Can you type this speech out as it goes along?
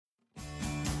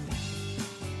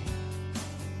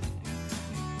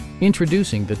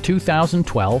Introducing the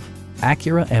 2012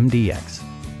 Acura MDX.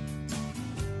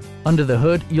 Under the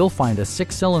hood, you'll find a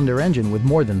 6-cylinder engine with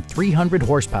more than 300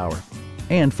 horsepower.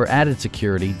 And for added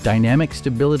security, dynamic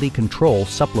stability control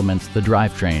supplements the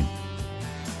drivetrain.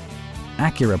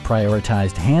 Acura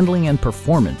prioritized handling and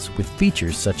performance with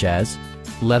features such as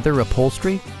leather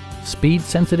upholstery,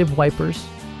 speed-sensitive wipers,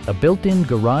 a built-in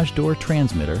garage door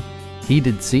transmitter,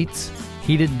 heated seats,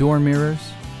 heated door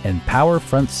mirrors, and power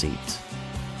front seats.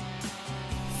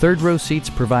 Third-row seats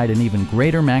provide an even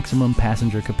greater maximum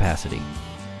passenger capacity.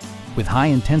 With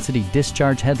high-intensity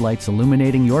discharge headlights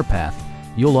illuminating your path,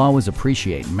 you'll always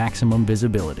appreciate maximum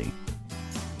visibility.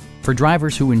 For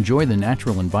drivers who enjoy the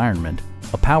natural environment,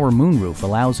 a power moonroof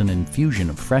allows an infusion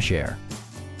of fresh air.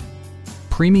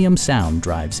 Premium sound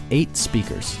drives 8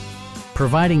 speakers,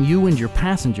 providing you and your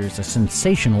passengers a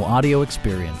sensational audio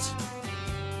experience.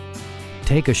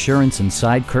 Take assurance in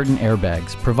side curtain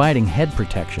airbags, providing head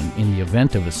protection in the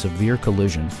event of a severe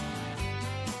collision.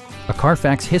 A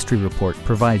Carfax history report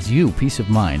provides you peace of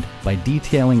mind by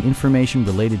detailing information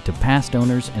related to past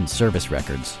owners and service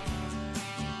records.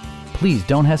 Please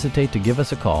don't hesitate to give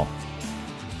us a call.